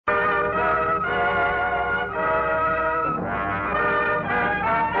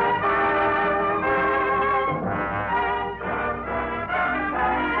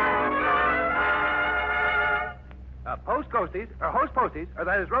Posties, or Host Posties, or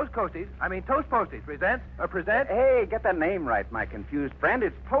that is Roast Toast Posties, present... Hey, get that name right, my confused friend.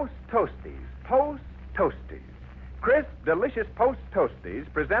 It's Post Toasties. Post Toasties. Crisp, delicious Post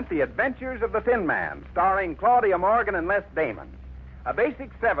Toasties present The Adventures of the Thin Man, starring Claudia Morgan and Les Damon. A basic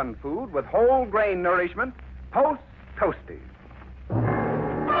 7 food with whole grain nourishment, Post Toasties.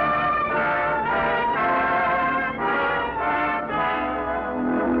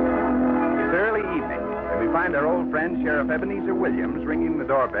 It's early evening, and we find our old friend Sheriff Ebenezer Williams ringing the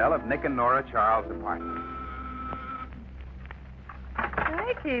doorbell of Nick and Nora Charles' apartment.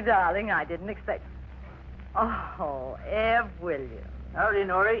 Nicky, darling, I didn't expect... Oh, Eb Williams. Howdy,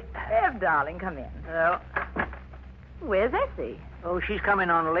 Norrie. Eb, darling, come in. Well, Where's Essie? oh, she's coming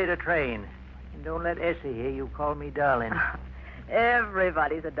on a later train. And don't let Essie hear you call me darling.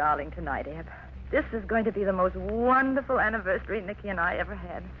 Everybody's a darling tonight, Eb. This is going to be the most wonderful anniversary Nicky and I ever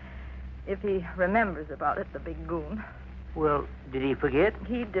had. If he remembers about it, the big goon. Well, did he forget?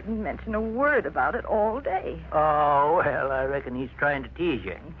 He didn't mention a word about it all day. Oh, well, I reckon he's trying to tease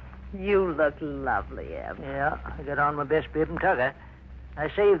you. You look lovely, Eb. Yeah, I got on my best bib and tucker. I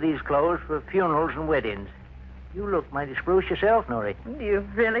saved these clothes for funerals and weddings. You look mighty spruce yourself, Norrie. Do you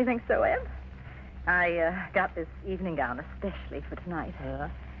really think so, Eb? I got this evening gown especially for tonight. Yeah?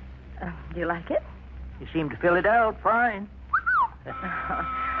 Do you like it? You seem to fill it out fine.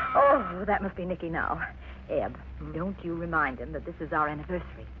 Oh, that must be Nicky now. Eb, don't you remind him that this is our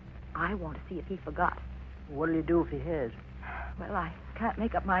anniversary. I want to see if he forgot. What'll you do if he has? Well, I can't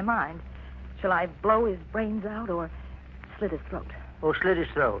make up my mind. Shall I blow his brains out or slit his throat? Oh, slit his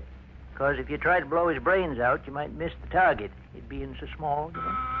throat. Because if you try to blow his brains out, you might miss the target. It being so small, you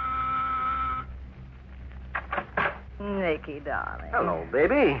know. Nicky, darling. Hello,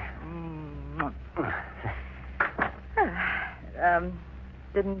 baby.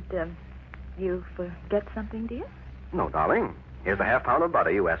 Didn't you forget something, dear? No, darling. Here's the half-pound of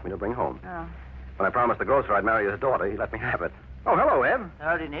butter you asked me to bring home. Oh. When I promised the grocer I'd marry his daughter, he let me have it. Oh, hello, Eb.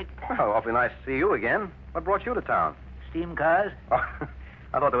 Howdy, Nick. Oh, awfully nice to see you again. What brought you to town? Steam cars? Oh,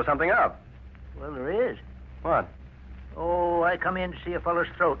 I thought there was something up. Well, there is. What? Oh, I come in to see a fellow's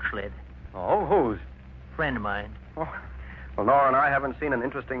throat slit. Oh, whose? Friend of mine. Oh, well, Nora and I haven't seen an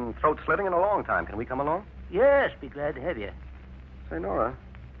interesting throat slitting in a long time. Can we come along? Yes, be glad to have you. Say, Nora,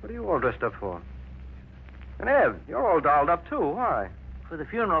 what are you all dressed up for? And Eb, you're all dolled up, too. Why? For the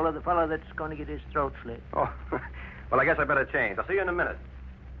funeral of the fellow that's going to get his throat slit. Oh, well, I guess I better change. I'll see you in a minute.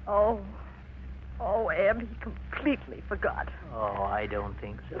 Oh, Eb, he completely forgot. Oh, I don't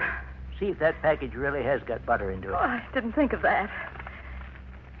think so. See if that package really has got butter into it. Oh, I didn't think of that.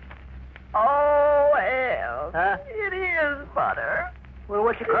 Oh, Eb. Huh? It is butter. Well,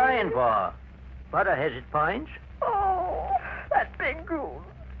 what you crying for? Butter has its points. Oh, that big goon.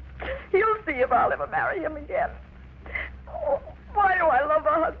 He'll see if I'll ever marry him again. Oh, why do I love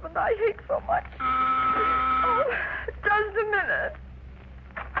a husband I hate so much? Oh, just a minute.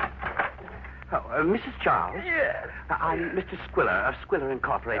 Oh, Mrs. Charles? Yes. I'm Mr. Squiller of Squiller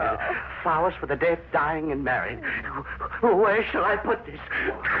Incorporated. Flowers for the dead, dying, and married. Where shall I put this?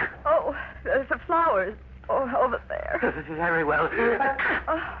 Oh, the flowers. Oh, over there. Very well.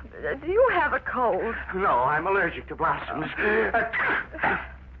 Do you have a cold? No, I'm allergic to blossoms.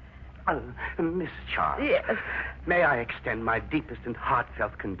 Mrs. Charles. Yes. May I extend my deepest and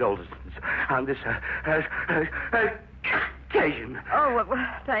heartfelt condolences on this occasion? Oh, well,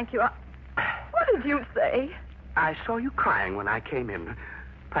 thank you. What did you say? I saw you crying when I came in.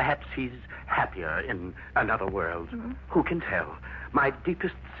 Perhaps he's happier in another world. Mm-hmm. Who can tell? My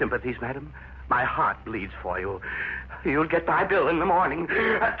deepest sympathies, madam. My heart bleeds for you. You'll get my bill in the morning.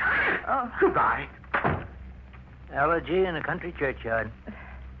 Goodbye. Allergy in a country churchyard.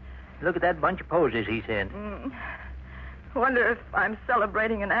 Look at that bunch of posies he sent. Wonder if I'm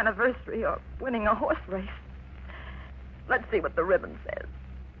celebrating an anniversary or winning a horse race. Let's see what the ribbon says.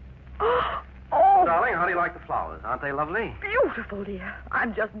 Oh, Darling, how do you like the flowers? Aren't they lovely? beautiful, dear.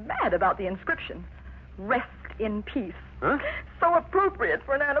 I'm just mad about the inscription. Rest in peace. Huh? So appropriate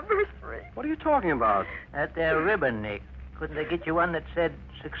for an anniversary. What are you talking about? That there ribbon, Nick. Couldn't they get you one that said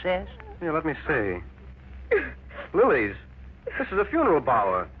success? Here, let me see. Lilies. This is a funeral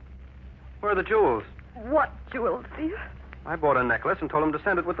bower. Where are the jewels? What jewels, dear? I bought a necklace and told him to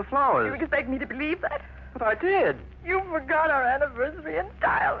send it with the flowers. You expect me to believe that? But I did. You forgot our anniversary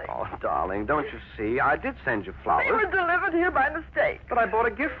entirely. Oh, darling, don't you see? I did send you flowers. They were delivered here by mistake. But I bought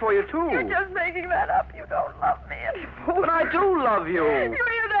a gift for you, too. You're just making that up. You don't love me anymore. But I do love you. You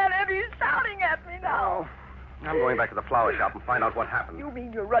hear that, Eb? He's shouting at me now. Oh, I'm going back to the flower shop and find out what happened. You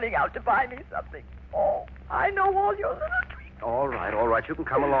mean you're running out to buy me something? Oh, I know all your little tricks. All right. You can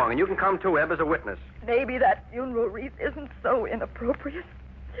come along, and you can come too, Eb, as a witness. Maybe that funeral wreath isn't so inappropriate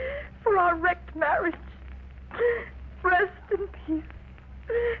for our wrecked marriage. Rest in peace.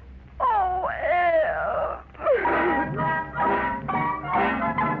 Oh, Eb.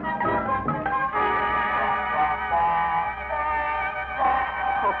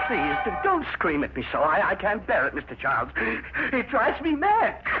 Oh, please, don't scream at me so. I can't bear it, Mr. Childs. It drives me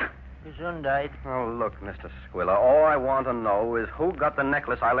mad. His son died. Oh, look, Mr. Squilla, all I want to know is who got the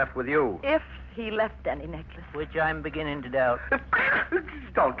necklace I left with you. If he left any necklace. Which I'm beginning to doubt.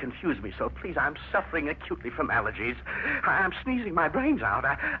 Don't confuse me so, please. I'm suffering acutely from allergies. I'm sneezing my brains out.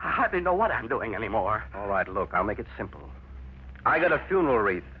 I hardly know what I'm doing anymore. All right, look, I'll make it simple. I got a funeral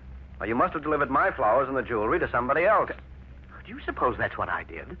wreath. Now, you must have delivered my flowers and the jewelry to somebody else. Do you suppose that's what I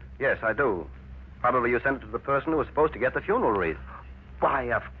did? Yes, I do. Probably you sent it to the person who was supposed to get the funeral wreath.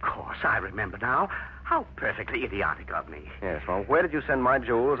 Why, of course, I remember now. How perfectly idiotic of me. Yes, well, where did you send my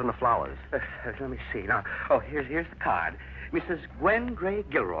jewels and the flowers? Let me see. Now, here's the card. Mrs. Gwen Gray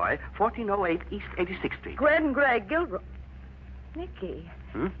Gilroy, 1408 East 86th Street. Gwen Gray Gilroy. Nicky,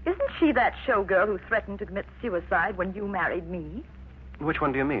 isn't she that showgirl who threatened to commit suicide when you married me? Which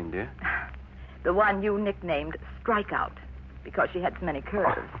one do you mean, dear? The one you nicknamed Strikeout, because she had so many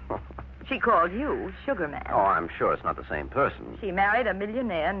curves. She called you Sugar Man. Oh, I'm sure it's not the same person. She married a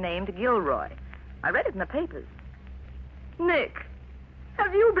millionaire named Gilroy. I read it in the papers. Nick,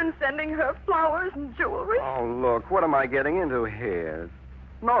 have you been sending her flowers and jewelry? Oh, look, what am I getting into here?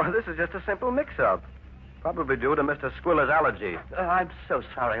 No, this is just a simple mix-up. Probably due to Mr. Squilla's allergy. I'm so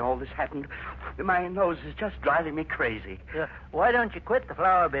sorry all this happened. My nose is just driving me crazy. Why don't you quit the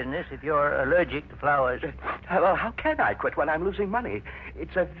flower business if you're allergic to flowers? Well, how can I quit when I'm losing money?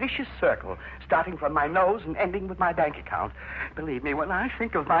 It's a vicious circle, starting from my nose and ending with my bank account. Believe me, when I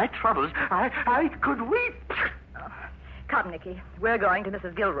think of my troubles, I could weep. Come, Nicky. We're going to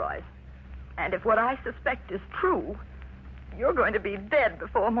Mrs. Gilroy's. And if what I suspect is true, you're going to be dead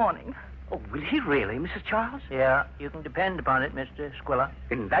before morning. Oh, will he really, Mrs. Charles? Yeah, you can depend upon it, Mr. Squilla.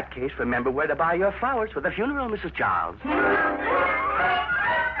 In that case, remember where to buy your flowers for the funeral, Mrs. Charles.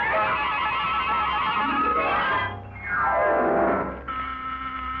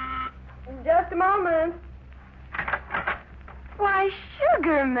 Just a moment. Why,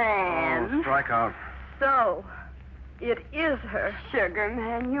 Sugar Man. Oh, Strikeout. So, it is her. Sugar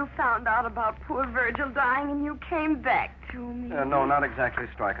Man, you found out about poor Virgil dying and you came back to me. No, not exactly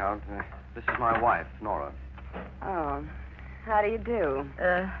Strikeout. This is my wife, Nora. Oh, how do you do?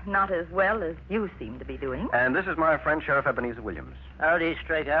 Not as well as you seem to be doing. And this is my friend, Sheriff Ebenezer Williams. Howdy,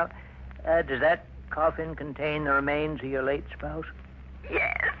 Strikeout. Does that coffin contain the remains of your late spouse?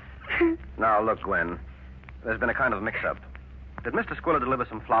 Yes. Now, look, Gwen. There's been a kind of mix-up. Did Mr. Squilla deliver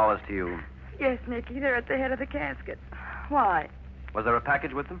some flowers to you? Yes, Nicky, they're at the head of the casket. Why? Was there a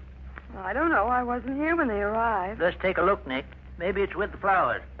package with them? Well, I don't know. I wasn't here when they arrived. Let's take a look, Nick. Maybe it's with the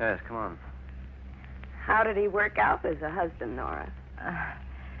flowers. Yes, come on. How did he work out as a husband, Nora?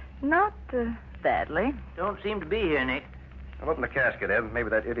 Not badly. Don't seem to be here, Nick. I'll open the casket, Eb. Maybe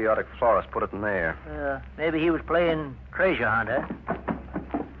that idiotic florist put it in there. Maybe he was playing treasure hunter.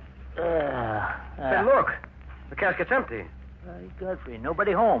 Hey, look. The casket's empty. Godfrey,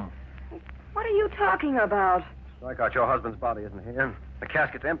 nobody home. What are you talking about? Strikeout, your husband's body isn't here. The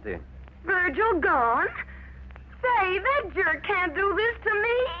casket's empty. Virgil gone? Say, that jerk can't do this to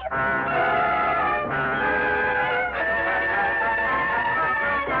me.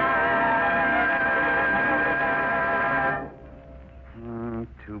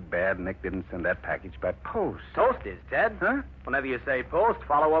 Too bad Nick didn't send that package by post. Toasties, Ted. Huh? Whenever you say post,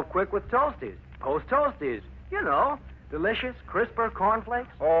 follow up quick with Toasties. Post Toasties. You know, delicious, crisper cornflakes.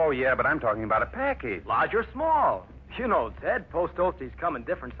 Oh, yeah, but I'm talking about a package. Large or small. You know, Ted, Post Toasties come in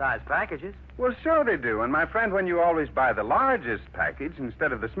different size packages. Well, sure they do. And, my friend, when you always buy the largest package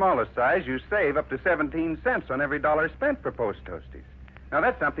instead of the smallest size, you save up to 17 cents on every dollar spent for Post Toasties. Now,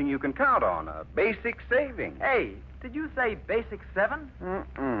 that's something you can count on, a basic saving. Hey, did you say Basic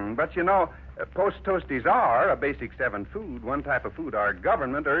 7? But, you know, Post Toasties are a Basic 7 food, one type of food our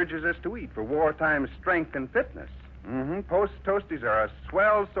government urges us to eat for wartime strength and fitness. Post Toasties are a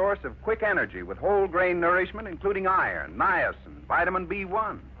swell source of quick energy with whole grain nourishment, including iron, niacin, vitamin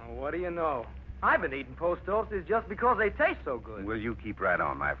B1. Oh, what do you know? I've been eating Post Toasties just because they taste so good. Well, you keep right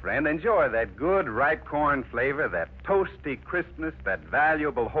on, my friend. Enjoy that good ripe corn flavor, that toasty crispness, that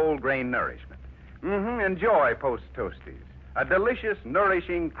valuable whole grain nourishment. Enjoy Post Toasties. A delicious,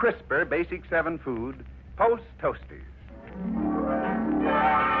 nourishing, crisper Basic 7 food, Post Toasties.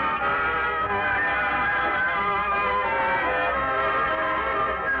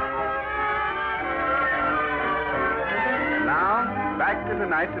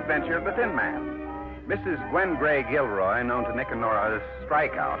 tonight's adventure of the Thin Man. Mrs. Gwen Gray Gilroy, known to Nick and Nora as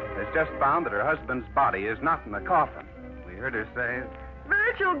Strikeout, has just found that her husband's body is not in the coffin. We heard her say,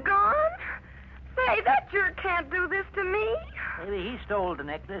 Virgil gone? Say, that jerk can't do this to me. Maybe he stole the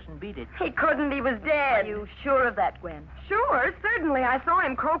necklace and beat it. He couldn't. He was dead. Are you sure of that, Gwen? Sure, certainly. I saw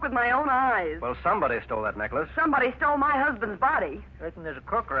him croak with my own eyes. Well, somebody stole that necklace. Somebody stole my husband's body. Reckon there's a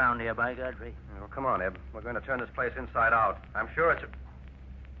crook around here, by Godfrey. Well, come on, Eb. We're going to turn this place inside out. I'm sure it's a...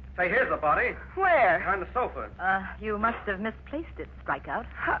 Say, here's the body. Where? Behind the sofa. You must have misplaced it, Strikeout.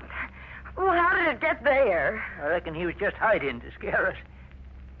 Well, how did it get there? I reckon he was just hiding to scare us.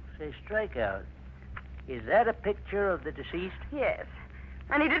 Say, Strikeout, is that a picture of the deceased? Yes.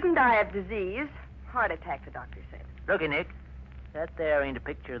 And he didn't die of disease. Heart attack, the doctor said. Looky, Nick. That there ain't a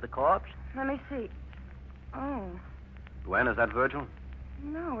picture of the corpse. Let me see. Oh, Gwen, is that Virgil?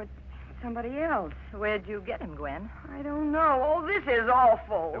 no, it's somebody else. Where'd you get him, Gwen? I don't know. Oh, this is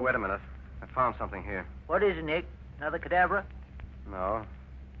awful. Hey, wait a minute. I found something here. What is it, Nick? Another cadavra? No.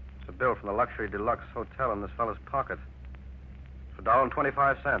 It's a bill from the Luxury Deluxe Hotel in this fellow's pocket. It's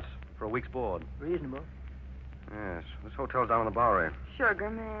 $1.25 for a week's board. Reasonable. Yes. This hotel's down on the Bowery.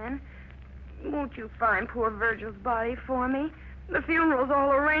 Sugar man, won't you find poor Virgil's body for me? The funeral's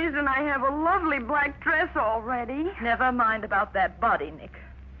all arranged, and I have a lovely black dress already. Never mind about that body, Nick.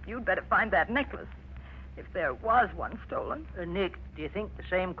 You'd better find that necklace. If there was one stolen. Nick, do you think the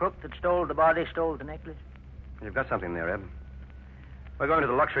same crook that stole the body stole the necklace? You've got something there, Eb. We're going to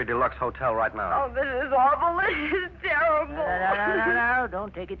the Luxury Deluxe Hotel right now. Oh, this is awful. This is terrible. No.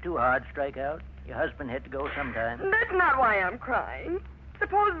 Don't take it too hard, Strikeout. Your husband had to go sometime. That's not why I'm crying.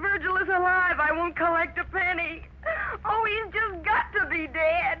 Suppose Virgil is alive. I won't collect a penny. Oh, he's just got to be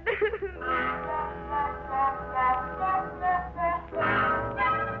dead.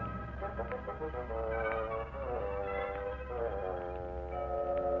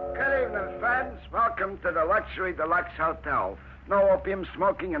 Good evening, friends. Welcome to the Luxury Deluxe Hotel. No opium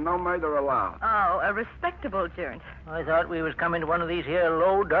smoking and no murder allowed. Oh, a respectable joint. I thought we was coming to one of these here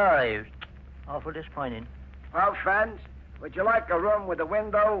low dives. Awful disappointing. Well, friends, would you like a room with a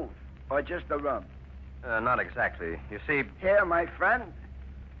window or just a room? Not exactly. You see, Here, my friend.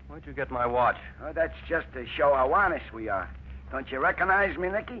 where'd you get my watch? Oh, that's just to show how honest we are. Don't you recognize me,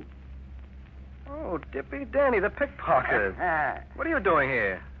 Nicky? Oh, Dippy Danny, the pickpocket. What are you doing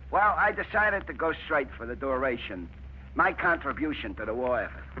here? Well, I decided to go straight for the duration. My contribution to the war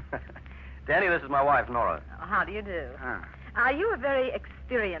effort. Danny, this is my wife, Nora. How do you do? Ah. Are you a very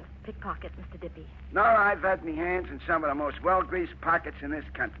experienced pickpocket, Mr. Dippy? No, I've had me hands in some of the most well-greased pockets in this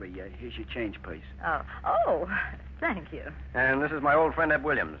country. Here's your change, please. Oh, thank you. And this is my old friend, Eb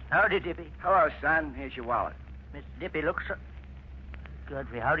Williams. Howdy, Dippy. Hello, son. Here's your wallet. Mr. Dippy looks so...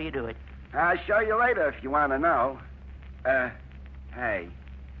 Godfrey, how do you do it? I'll show you later if you want to know. Hey.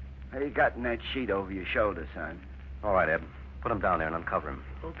 What you got in that sheet over your shoulder, son? All right, Eb. Put him down there and uncover him.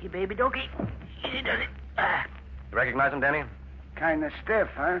 Okey, baby, dokey. Easy does it. You recognize him, Danny? Kind of stiff,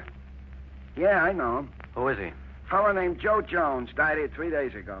 huh? Yeah, I know him. Who is he? Fellow named Joe Jones died here 3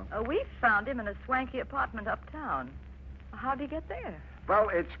 days ago. We found him in a swanky apartment uptown. How'd he get there? Well,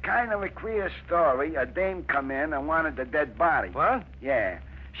 it's kind of a queer story. A dame come in and wanted a dead body. What? Yeah.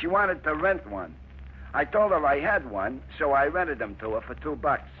 She wanted to rent one. I told her I had one, so I rented them to her for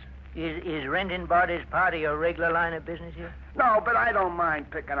 $2. Is renting bodies part of your regular line of business here? No, but I don't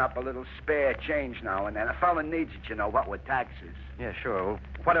mind picking up a little spare change now and then. A fella needs it, you know, what with taxes. Yeah, sure. Well,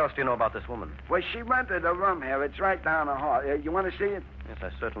 what else do you know about this woman? Well, she rented a room here. It's right down the hall. You want to see it? Yes, I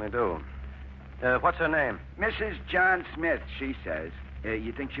certainly do. What's her name? Mrs. John Smith, she says.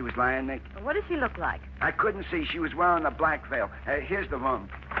 You think she was lying, Nick? What does he look like? I couldn't see. She was wearing a black veil. Here's the room.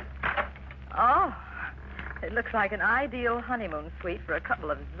 Oh, it looks like an ideal honeymoon suite for a couple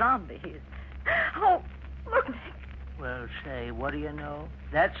of zombies. Oh, look, Nick. Well, say, what do you know?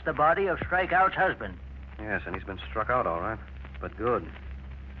 That's the body of Strikeout's husband. Yes, and he's been struck out, all right. But good.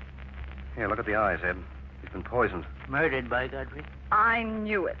 Here, look at the eyes, Ed. He's been poisoned. Murdered, by Godfrey. I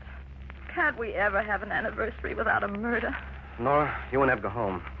knew it. Can't we ever have an anniversary without a murder? Nora, you and Eb go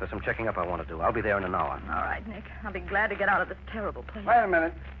home. There's some checking up I want to do. I'll be there in an hour. All right, Nick. I'll be glad to get out of this terrible place. Wait a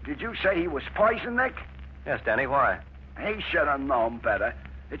minute. Did you say he was poisoned, Nick? Yes, Danny, why? He should have known better.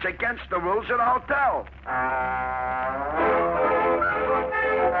 It's against the rules of the hotel.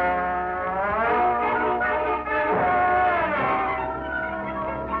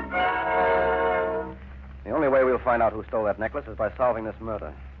 The only way we'll find out who stole that necklace is by solving this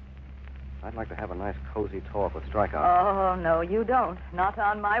murder. I'd like to have a nice, cozy talk with Strikeout. Oh, no, you don't. Not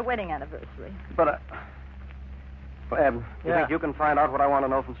on my wedding anniversary. But, well, Eb, you Yeah. think you can find out what I want to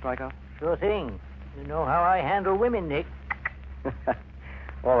know from Strikeout? Sure thing. You know how I handle women, Nick.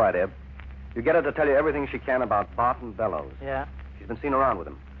 All right, Eb. You get her to tell you everything she can about Barton Bellows. Yeah? She's been seen around with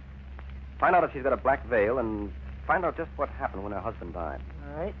him. Find out if she's got a black veil and find out just what happened when her husband died.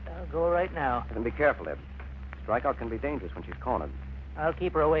 All right, I'll go right now. And be careful, Eb. Strikeout can be dangerous when she's cornered. I'll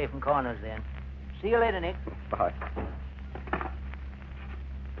keep her away from corners then. See you later, Nick. Bye.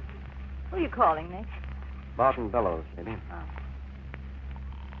 Who are you calling, Nick? Barton Bellows, maybe.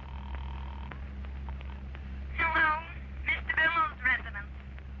 Hello, Mr. Bellows' residence.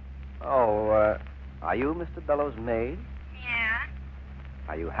 Oh, are you Mr. Bellows' maid? Yeah?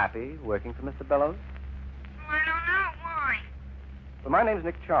 Are you happy working for Mr. Bellows? Well, I don't know. Why? Well, my name's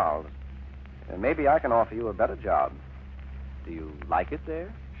Nick Charles. Maybe I can offer you a better job. Do you like it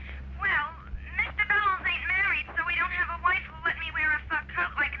there? Well, Mr. Bellows ain't married, so we don't have a wife who'll let me wear a fur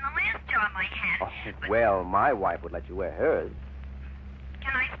coat like in the last job I had. Oh, well, my wife would let you wear hers.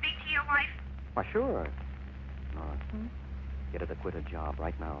 Can I speak to your wife? Why, sure. No. Get her to quit her job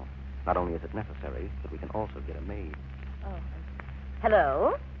right now. Not only is it necessary, but we can also get a maid. Oh.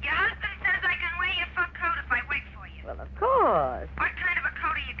 Hello? Your husband says I can wear your fur coat if I wait for you. Well, of course. What kind of a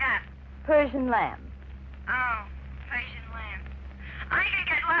coat do you got? Persian lamb. Oh, Persian lamb. I can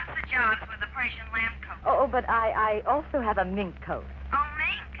get lots of jobs with a Persian lamb coat. Oh, but I also have a mink coat. Oh,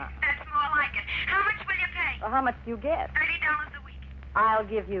 mink? That's more like it. How much will you pay? Well, how much do you get? $30 a week. I'll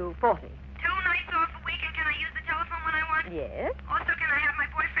give you 40. 2 nights off a week, and can I use the telephone when I want? Yes? Also, can I have my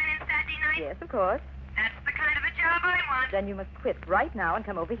boyfriend in Saturday night? Yes, of course. That's the kind of a job I want. Then you must quit right now and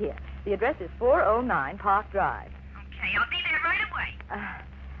come over here. The address is 409 Park Drive. Okay, I'll be there right away.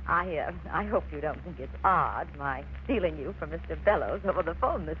 I hope you don't think it's odd, my stealing you from Mr. Bellows over the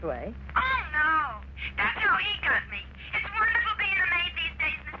phone this way. Oh, no. That's how he got me. It's wonderful being a maid these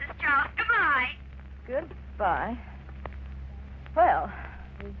days, Mrs. Charles. Goodbye. Goodbye. Well,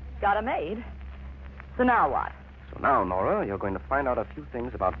 we've got a maid. So now what? So now, Nora, you're going to find out a few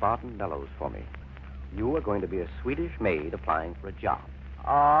things about Barton Bellows for me. You are going to be a Swedish maid applying for a job.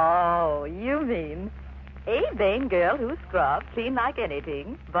 Oh, you mean a vain girl who scrubs clean like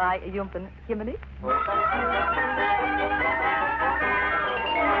anything by Jumpen Jiminy?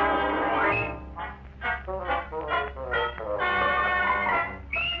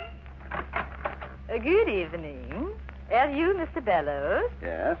 Good evening. Are you Mr. Bellows?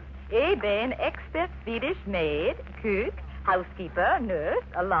 Yes? A vain expert Swedish maid, cook, housekeeper, nurse,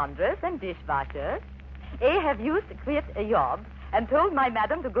 a laundress, and dishwasher. Have used quit a job and told my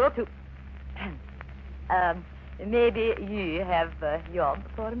madam to go to... maybe you have a job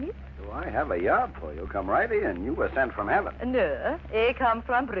for me? Do I have a job for you? Come right in. You were sent from heaven. No, I come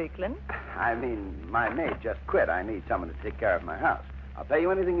from Brooklyn. I mean, my maid just quit. I need someone to take care of my house. I'll pay you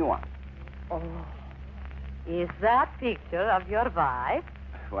anything you want. Oh, is that picture of your wife?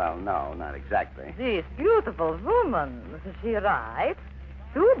 Well, no, not exactly. This beautiful woman, she writes,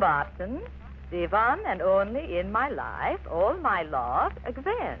 to Barton, the one and only in my life, all my love,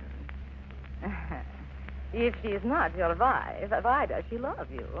 Gwen. If she's not your wife, why does she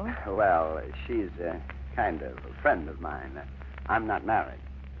love you? Well, she's kind of a friend of mine. I'm not married.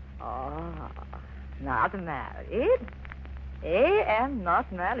 Oh, not married? I am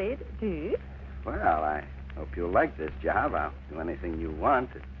not married, too. Well, I hope you'll like this job. I'll do anything you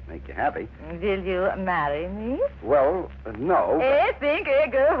want to make you happy. Will you marry me? Well, no. I think I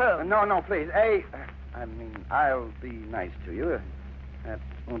go home. No, please. I'll be nice to you. That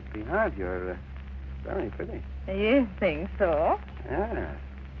won't be hard. You're very pretty. You think so? Yeah.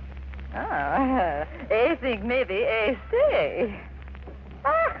 Oh, I think maybe I stay.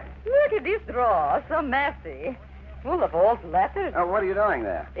 Ah, look at this drawer, so messy. Full of old letters. Oh, what are you doing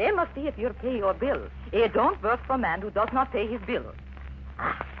there? I must see if you pay your bill. I don't work for a man who does not pay his bill.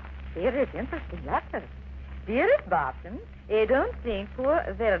 Ah, here is interesting letters. Dearest Barton, I don't think poor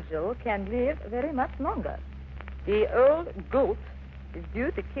Virgil can live very much longer. The old goat is due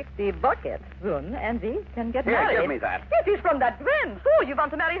to kick the bucket soon, and we can get married. Here, give me that. It is from that Gwen. So you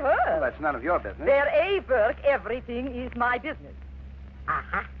want to marry her? Well, that's none of your business. Where I work, everything is my business.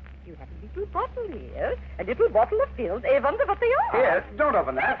 Aha. You have a little bottle here, a little bottle of pills. I wonder what they are. Here, don't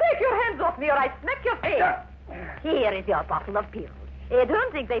open that. Take your hands off me or I smack your face. Here is your bottle of pills. I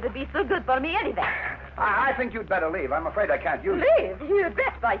don't think they would be so good for me anyway. I think you'd better leave. I'm afraid I can't use it. Leave? You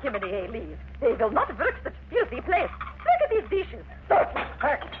bet by Jiminy I leave. They will not work such filthy place. Look at these dishes. Dirty.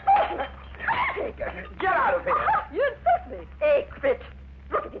 Get out of here. You insult me. I quit.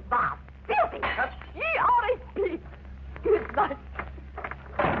 Look at this bath. Filthy. Ye are a beast. Good night.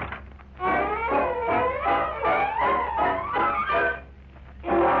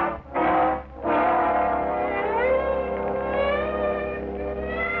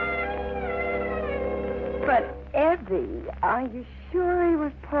 Bee, are you sure he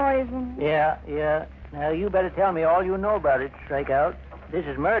was poisoned? Yeah. Now, you better tell me all you know about it, Strikeout. This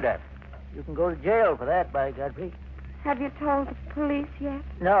is murder. You can go to jail for that, by Godfrey. Have you told the police yet?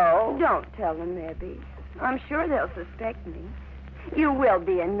 No. Don't tell them, Bee. I'm sure they'll suspect me. You will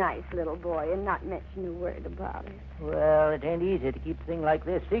be a nice little boy and not mention a word about it. Well, it ain't easy to keep a thing like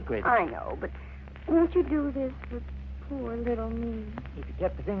this secret. I know, but won't you do this for poor little me? If you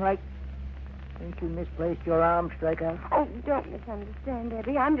kept a thing like... Think you misplaced your arm, Strikeout? Oh, don't misunderstand,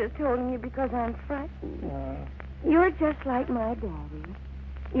 Debbie. I'm just telling you because I'm frightened. You're just like my daddy.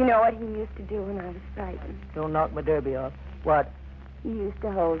 You know what he used to do when I was frightened? Don't knock my derby off. What? He used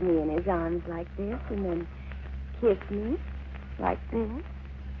to hold me in his arms like this and then kiss me like this.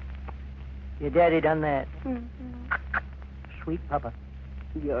 Your daddy done that. Mm-hmm. Sweet papa.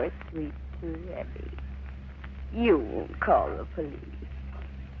 You're sweet too, Debbie. You won't call the police.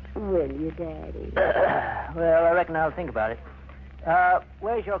 Will you, Daddy? Well, I reckon I'll think about it.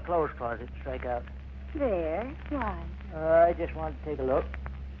 Where's your clothes closet, Strikeout? There. Why? I just wanted to take a look.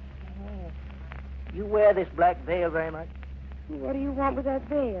 You wear this black veil very much? What do you want with that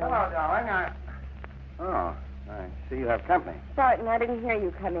veil? Hello, darling. Oh, I see you have company. Barton, I didn't hear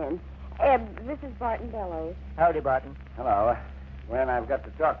you come in. Eb, this is Barton Bellows. Howdy, Barton. Hello. Gwen, I've got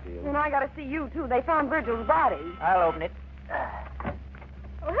to talk to you. And I got to see you, too. They found Virgil's body. I'll open it.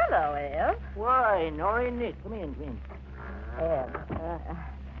 Oh, hello, Eb. Why, Norrie and Nick. Come in.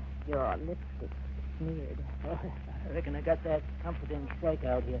 Your lipstick's smeared. I reckon I got that comforting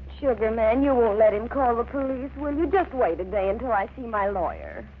Strikeout here. Sugar man, you won't let him call the police, will you? Just wait a day until I see my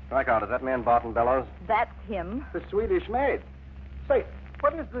lawyer. Strikeout, is that man Barton Bellows? That's him. The Swedish maid. Say,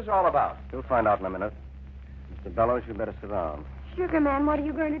 what is this all about? You'll find out in a minute. Mr. Bellows, you better sit down. Sugar man, what are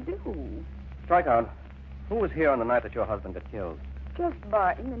you going to do? Strikeout, who was here on the night that your husband got killed? Just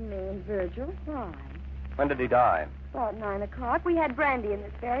Barton and me and Virgil. Why? When did he die? About 9 o'clock. We had brandy in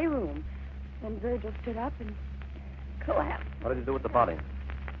this very room. Then Virgil stood up and collapsed. What did he do with the body?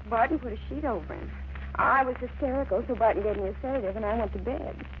 Barton put a sheet over him. I was hysterical, so Barton gave me a sedative, and I went to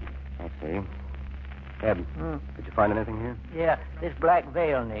bed. I see. Ed, did you find anything here? Yeah, this black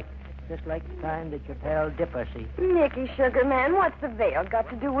veil, Nick. Just like the kind that your pal Dipper see. Nicky, sugar man, what's the veil got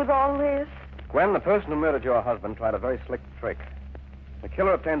to do with all this? Gwen, the person who murdered your husband tried a very slick trick. The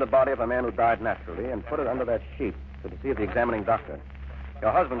killer obtained the body of a man who died naturally and put it under that sheet to deceive the examining doctor.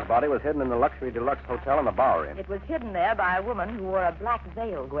 Your husband's body was hidden in the Luxury Deluxe Hotel in the Bowery. It was hidden there by a woman who wore a black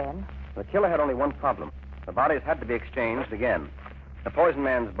veil, Gwen. The killer had only one problem. The bodies had to be exchanged again. The poisoned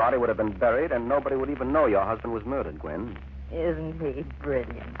man's body would have been buried, and nobody would even know your husband was murdered, Gwen. Isn't he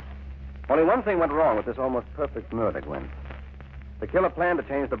brilliant? Only one thing went wrong with this almost perfect murder, Gwen. The killer planned to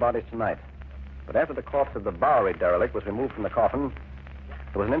change the bodies tonight. But after the corpse of the Bowery derelict was removed from the coffin,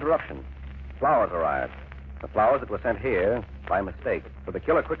 there was an interruption. Flowers arrived. The flowers that were sent here by mistake. So the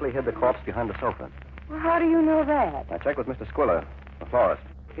killer quickly hid the corpse behind the sofa. Well, how do you know that? I checked with Mr. Squiller, the florist.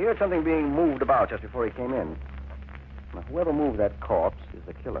 He heard something being moved about just before he came in. Now, whoever moved that corpse is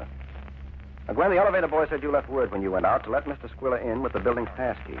the killer. Now, Gwen, the elevator boy said you left word when you went out to let Mr. Squiller in with the building's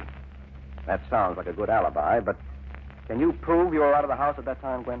passkey. That sounds like a good alibi, but can you prove you were out of the house at that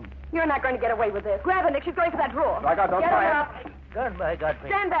time, Gwen? You're not going to get away with this. Grab her, Nick. She's going for that drawer. Strikeout, don't Get try her it. up. Good, by Godfrey.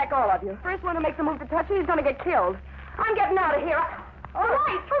 Stand back, all of you. First one who makes a move to touch you, he's going to get killed. I'm getting out of here. The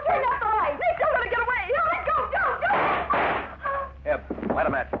lights! Who turned off the lights? Nick, you're going to get away. No, let go. Go. Eb, light a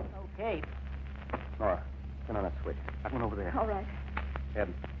match. Okay. Nora, turn on that switch. That one over there. All right.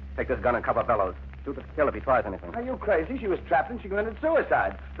 Ed, take this gun and cover Bellows. Shoot the kill if he tries anything. Are you crazy? She was trapped and she committed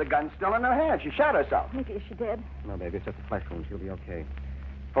suicide. The gun's still in her hand. She shot herself. Nicky, is she dead? No, baby, it's just a flesh wound. She'll be okay.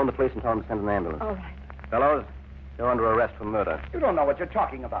 Phone the police and tell them to send an ambulance. All right. Bellows, you're under arrest for murder. You don't know what you're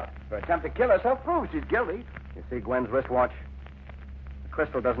talking about. Her attempt to kill herself proves she's guilty. You see Gwen's wristwatch? The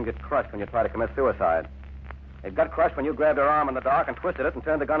crystal doesn't get crushed when you try to commit suicide. It got crushed when you grabbed her arm in the dark and twisted it and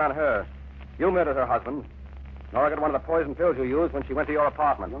turned the gun on her. You murdered her husband. Nora got one of the poison pills you used when she went to your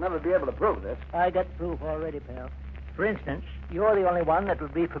apartment. You'll never be able to prove this. I got proof already, pal. For instance, you're the only one that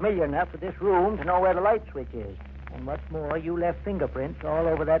would be familiar enough with this room to know where the light switch is. And what's more, you left fingerprints all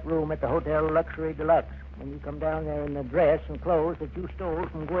over that room at the Hotel Luxury Deluxe when you come down there in the dress and clothes that you stole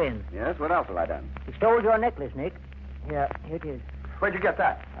from Gwen. Yes? What else have I done? You stole your necklace, Nick. Here it is. Where'd you get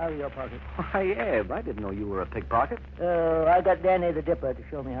that? Out of your pocket. Why, Eb, I didn't know you were a pickpocket. I got Danny the Dipper to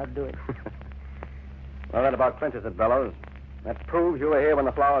show me how to do it. Well, that about clinches it, Bellows. That proves you were here when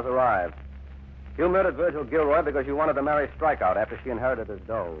the flowers arrived. You murdered Virgil Gilroy because you wanted to marry Strikeout after she inherited his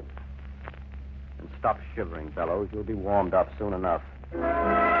dough. And stop shivering, Bellows. You'll be warmed up soon enough.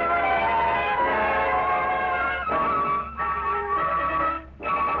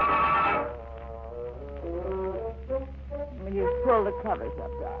 covers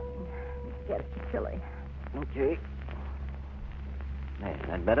up, darling. It's getting chilly. Okay. There,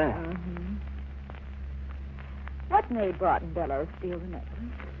 that better? Mm-hmm. What made Barton Bellows steal the necklace?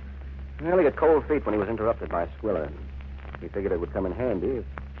 Well, he got cold feet when he was interrupted by Squiller. He figured it would come in handy if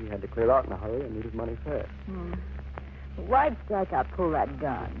he had to clear out in a hurry and needed money fast. Why'd Strikeout pull that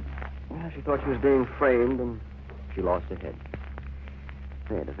gun? Well, she thought she was being framed, and she lost her head.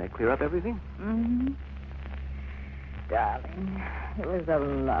 There, does that clear up everything? Mm-hmm. Darling, it was a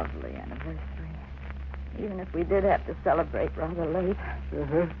lovely anniversary. Even if we did have to celebrate rather late.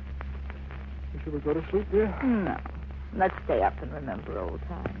 Uh-huh. Should we go to sleep, dear? No. Let's stay up and remember old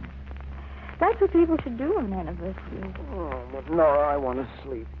times. That's what people should do on anniversaries. Oh, but Nora, I want to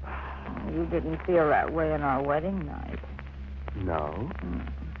sleep. You didn't feel that way on our wedding night. No?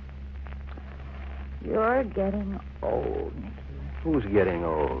 You're getting old, Nicky. Who's getting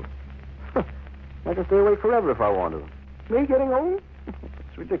old? I can stay awake forever if I want to. Me getting old?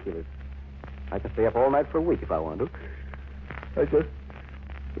 It's ridiculous. I can stay up all night for a week if I want to. I just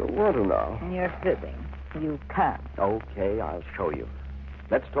don't want to now. You're fibbing. You can't. Okay, I'll show you.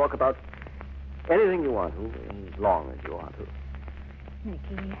 Let's talk about anything you want to, as long as you want to.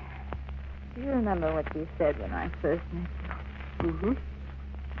 Nicky, do you remember what you said when I first met you?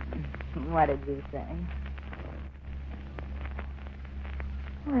 Mm-hmm. What did you say?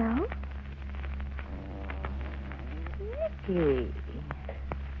 Well? Nicky.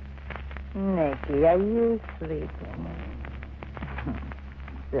 Nicky, are you sleeping?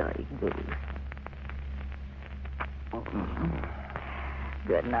 Silly goose.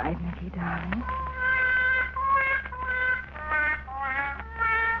 Good night, Nicky, darling.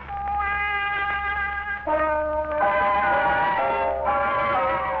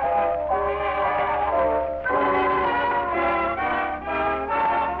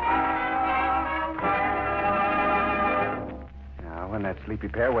 Now, when that sleepy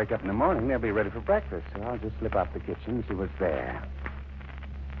pair wake up in the morning, they'll be ready for breakfast. So I'll just slip out the kitchen and see what's there.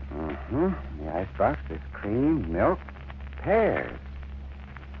 The icebox, there's cream, milk, pears.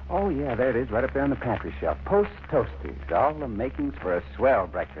 Oh, yeah, there it is, right up there on the pantry shelf. Post Toasties, all the makings for a swell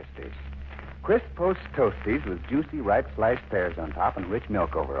breakfast dish. Crisp Post Toasties with juicy, ripe sliced pears on top and rich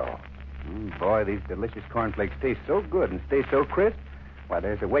milk over all. Boy, these delicious cornflakes taste so good and stay so crisp. Why,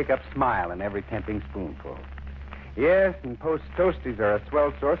 there's a wake-up smile in every tempting spoonful. Yes, and Post Toasties are a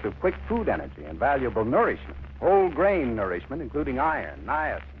swell source of quick food energy and valuable nourishment. Whole grain nourishment, including iron,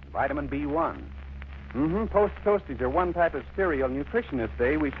 niacin, vitamin B1. Post Toasties are one type of cereal nutritionists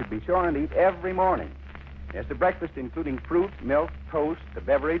say we should be sure and eat every morning. Yes, a breakfast including fruit, milk, toast, a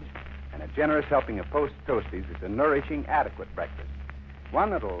beverage, and a generous helping of Post Toasties is a nourishing, adequate breakfast.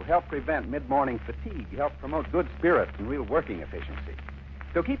 One that'll help prevent mid-morning fatigue, help promote good spirits and real working efficiency.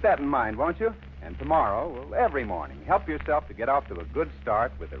 So keep that in mind, won't you? And tomorrow, well, every morning, help yourself to get off to a good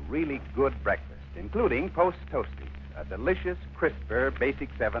start with a really good breakfast, including Post Toasties, a delicious, crisper, Basic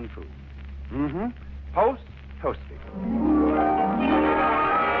 7 food. Post Toasties.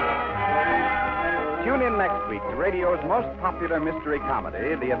 Tune in next week to radio's most popular mystery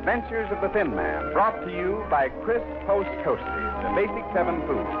comedy, The Adventures of the Thin Man, brought to you by Crisp Post Toasties, a Basic 7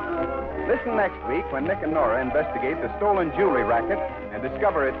 food. Listen next week when Nick and Nora investigate the stolen jewelry racket and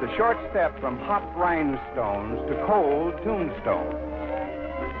discover it's a short step from hot rhinestones to cold tombstones.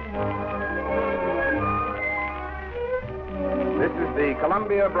 This is the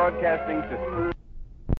Columbia Broadcasting System.